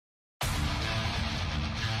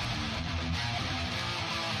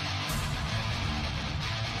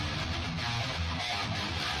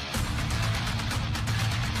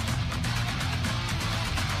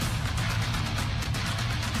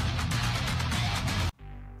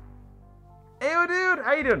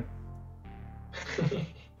How you doing?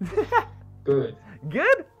 Good.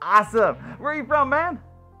 Good? Awesome. Where are you from, man?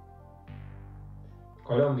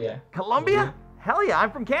 Colombia. Colombia? Hell yeah,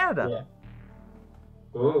 I'm from Canada.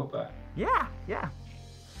 Yeah. Opa. Yeah, yeah.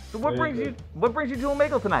 So what Very brings good. you to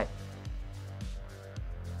Omegle tonight?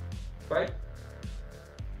 Right?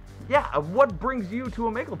 Yeah, what brings you to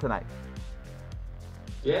Omegle tonight?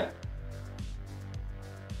 Yeah.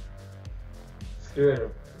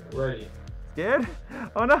 Scared. Ready. Scared?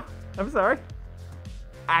 Oh no, I'm sorry.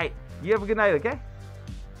 Alright, you have a good night, okay?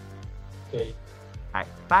 Okay. Alright,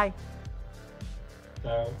 bye.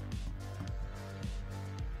 Now.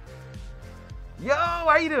 Yo,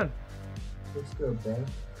 how you doing? What's good, bro?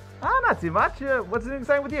 Not too much. What's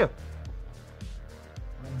exciting with you?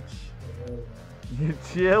 I'm chill. You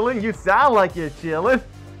chilling? You sound like you're chilling.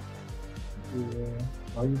 Yeah.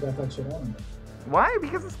 Why you got that shit on? Why?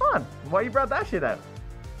 Because it's fun. Why you brought that shit out?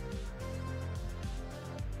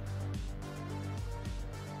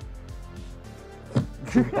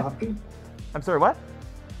 Chupapi? I'm sorry, what?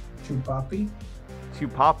 Chupapi?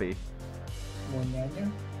 Chupapi.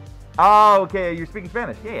 Moñaña? Oh, okay. You're speaking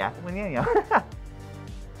Spanish. Yeah, yeah. Muñeño.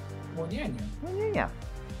 Moñaña? Muñeño.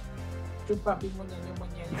 Chupapi, moñaña,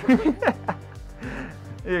 moñaña.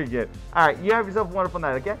 You're good. All right. You have yourself a wonderful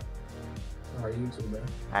night, okay? Alright, you too, man.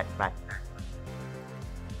 All right. Bye.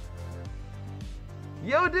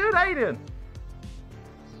 Yo, dude. How you doing?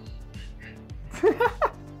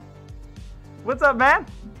 What's up, man?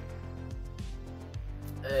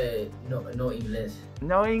 No English.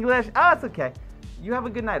 No English? Oh, it's okay. You have a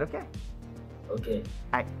good night, okay? Okay.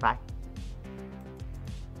 All right. Bye.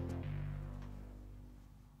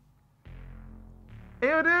 Hey,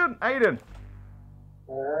 yo, dude. How you doing?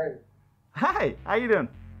 Alright, Hi. How you doing?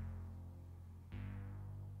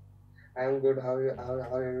 I'm good. How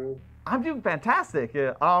are you? I'm doing fantastic.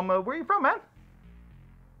 Where are you from, man?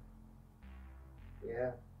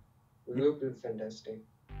 Yeah, you look fantastic.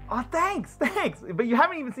 Oh, thanks. But you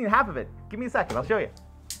haven't even seen half of it. Give me a second. I'll show you.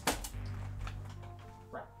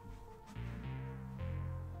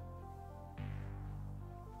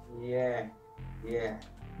 Yeah,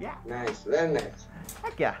 Yeah. nice, very nice.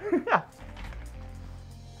 Heck yeah.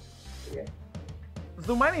 Yeah,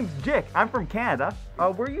 So my name's Jik. I'm from Canada.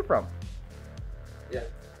 Where are you from? yeah.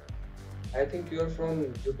 I think you're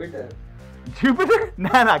from Jupiter. Jupiter?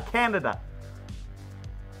 Nah, Canada.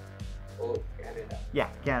 Oh, Canada. Yeah,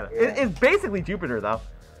 Canada. Yeah. It's basically Jupiter, though.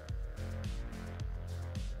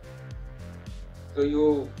 So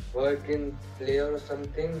you work in play or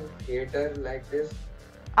something, theater like this?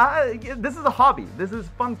 Yeah, this is a hobby. This is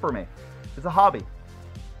fun for me. It's a hobby.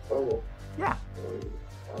 Oh, Yeah.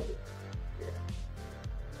 oh,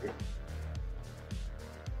 yeah.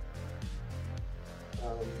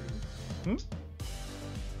 Hmm?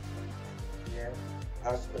 Yeah.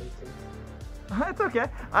 Ask something. It's okay.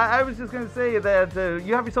 I was just going to say that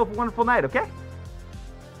you have yourself a wonderful night, okay?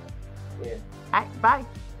 Yeah. All right, bye.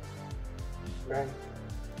 Bye.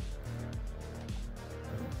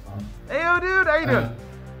 Hey, yo, dude. How you doing?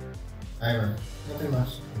 Hi, man. Nothing much.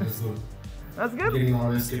 That's good. That's good. Getting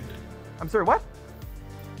always skipped. I'm sorry, what?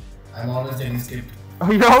 I'm always getting skipped.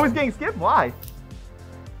 Oh, you're always getting skipped? Why?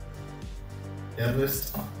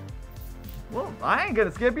 Terrorist. Well, I ain't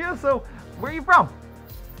gonna skip you, so where are you from?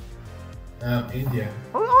 India.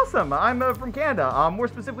 Oh, awesome. I'm from Canada, more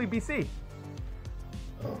specifically BC.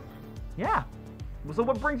 Oh, Yeah. So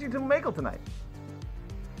what brings you to Omegle tonight?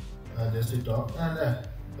 just to talk and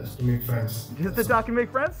just to make friends. Just to talk and make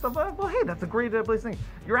friends? Stuff like that? Well, hey, that's a great place to think.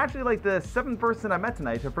 You're actually like the 7th person I met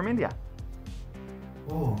tonight from India.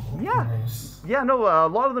 Oh, okay, Yeah. nice. Yeah, no, a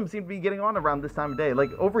lot of them seem to be getting on around this time of day.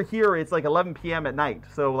 Like over here, it's like 11 p.m. at night.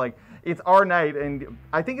 So like it's our night, and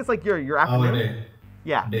I think it's like your afternoon. Our day.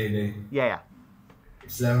 Yeah. Day. Yeah.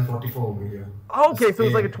 It's 11:44 over here. Okay, so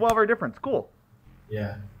it's like a AM. 12-hour difference. Cool.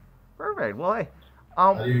 Yeah. Perfect. Well, hey,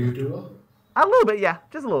 Are you a YouTuber? a little bit, yeah,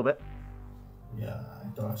 just a little bit. Yeah, I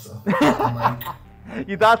thought so. I'm like,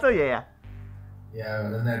 You thought so? Yeah. yeah,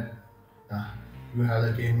 and then you have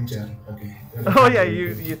a gaming channel. Okay. Oh yeah,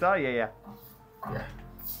 you thought? Yeah. Yeah.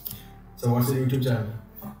 So what's the YouTube channel?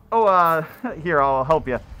 Oh, here, I'll help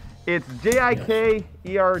you. It's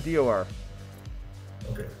JIKERDOR.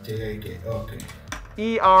 Okay, JIK. Okay.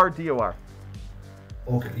 ERDOR.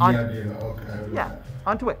 Okay, On- ERD. Okay, I will. Yeah,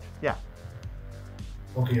 on Twitch. Yeah.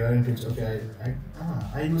 Okay, you're in Twitch. Okay,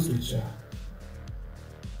 I use Twitch.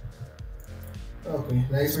 Okay,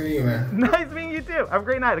 nice meeting you, man. Nice meeting you too. Have a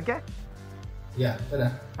great night, okay? Yeah, bye.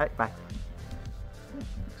 All right, bye.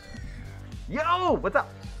 Yo, what's up?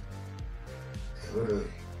 What up?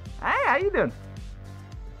 Hey, how you doing?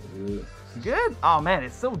 Good. Good? Oh man,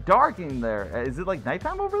 it's so dark in there. Is it like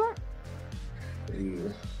nighttime over there? Yeah.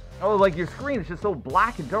 Oh, like your screen is just so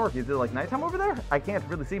black and dark. Is it like nighttime over there? I can't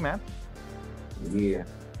really see, man. Yeah.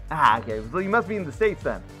 Ah, okay. So you must be in the States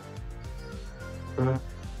then. Huh?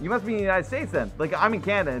 You must be in the United States then. Like, I'm in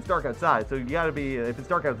Canada and it's dark outside. So you gotta be, if it's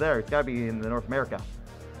dark out there, it's gotta be in the North America.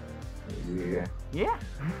 Yeah. Yeah.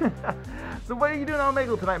 So what are you doing on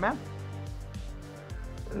Omegle tonight, man?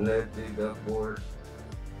 Nothing, got bored.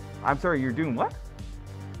 I'm sorry, you're doing what?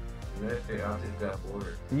 Nothing, I just got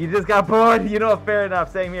bored. You just got bored? You know, fair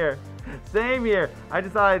enough. Same here. Same here. I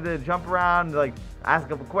decided to jump around, like, ask a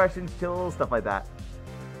couple questions, chill, stuff like that.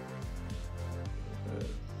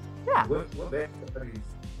 Yeah. What mascot is?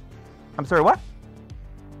 I'm sorry, what?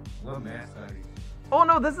 What mascot is? Oh,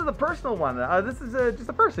 no, this is a personal one. This is just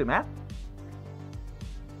a fursuit, man.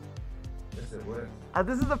 This is what?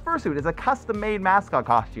 This is a fursuit. It's a custom-made mascot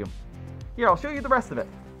costume. Here, I'll show you the rest of it.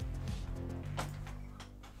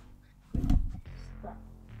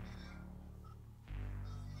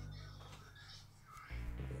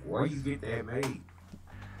 Why you get that made?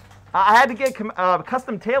 I had to get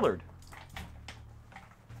custom tailored.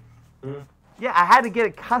 Hmm? Yeah, I had to get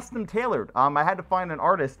it custom tailored. I had to find an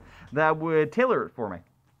artist that would tailor it for me.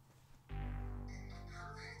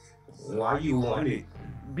 Why you want it?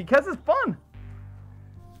 Because it's fun.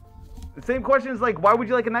 The same question is like, why would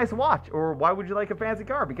you like a nice watch? Or why would you like a fancy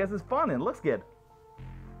car? Because it's fun and it looks good.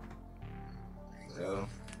 No.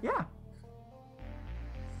 Yeah.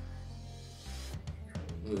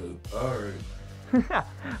 Alright.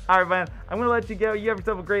 Alright, man. I'm going to let you go. You have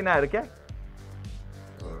yourself a great night, okay?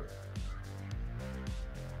 Alright.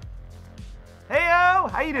 Heyo!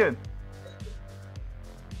 How you doing?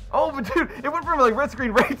 Oh, but dude, it went from like red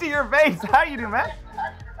screen right to your face. How you doing, man?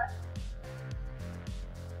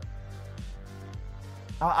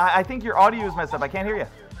 I think your audio is messed up. I can't hear you.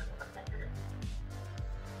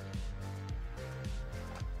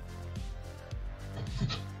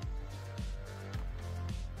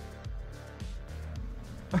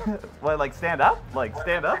 What, like stand up? Like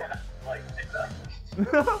stand up? Like,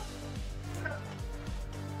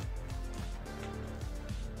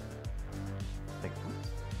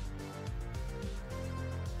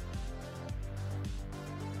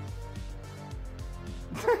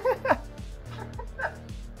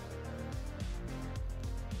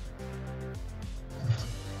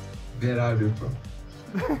 Where are you from?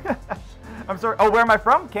 I'm sorry. Oh, where am I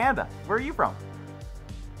from? Canada. Where are you from?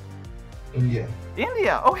 India.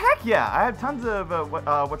 India. Oh, heck yeah. I have tons of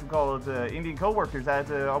what you call it, Indian co-workers at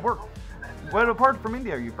work. What part from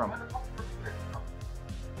India are you from?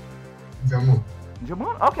 Jammu.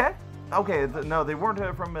 Jammu? Okay. Okay, no, they weren't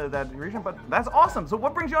from that region, but that's awesome. So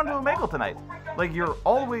what brings you onto Omegle tonight? Like, you're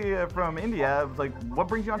all the way from India. Like, what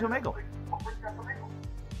brings you onto Omegle?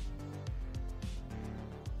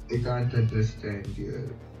 They can't understand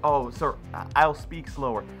you. Oh, sir, I'll speak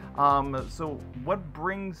slower. So what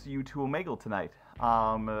brings you to Omegle tonight?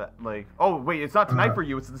 Like, oh, wait, it's not tonight for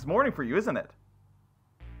you. It's this morning for you, isn't it?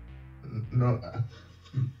 No.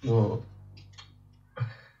 Whoa.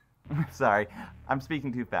 Sorry, I'm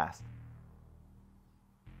speaking too fast.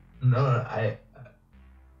 No, I.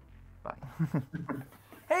 Bye.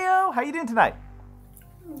 Heyo, how you doing tonight?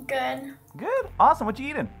 Good. Good. Awesome. What you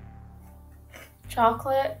eating?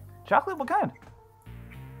 Chocolate. Chocolate? What kind?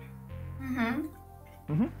 Mm-hmm.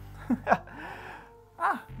 Mm-hmm.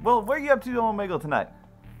 Well, where are you up to on Omegle tonight?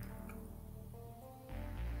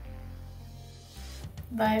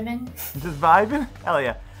 Vibing. Just vibing? Hell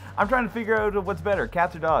yeah. I'm trying to figure out what's better,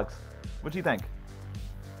 cats or dogs. What do you think?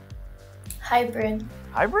 Hybrid.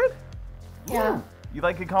 Hybrid? Yeah. Ooh. You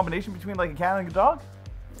like a combination between like a cat and a dog?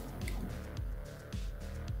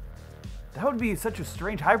 That would be such a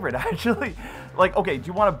strange hybrid, actually. Like, okay, do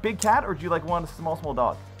you want a big cat or do you like want a small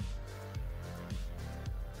dog?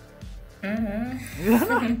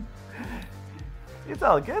 Mm-hmm. It's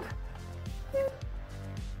all good.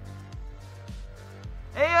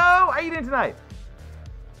 Heyo, how you doing tonight?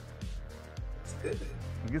 It's good.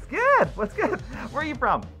 It's good. What's good? Where are you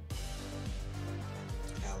from?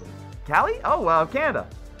 Cali. Cali? Oh, Canada.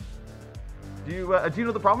 Do you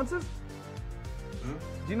know the provinces? Hmm?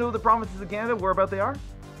 Do you know the provinces of Canada? Where about they are? Nah.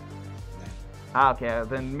 Ah, okay.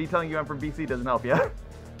 Then me telling you I'm from BC doesn't help you. I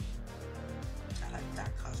like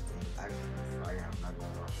that costume. Actually, fire. I'm not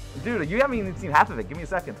gonna lie. Dude, you haven't even seen half of it. Give me a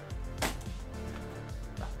second.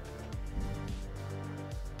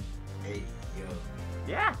 Hey, yo.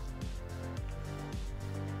 Yeah.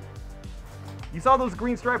 You saw those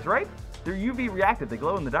green stripes, right? They're UV reactive. They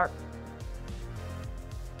glow in the dark.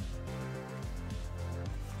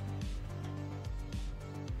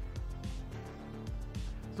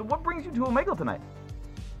 So what brings you to Omegle tonight?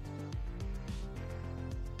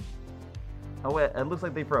 Oh wait, it looks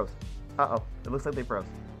like they froze. Uh-oh, it looks like they froze.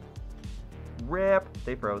 Rip,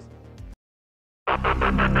 they froze.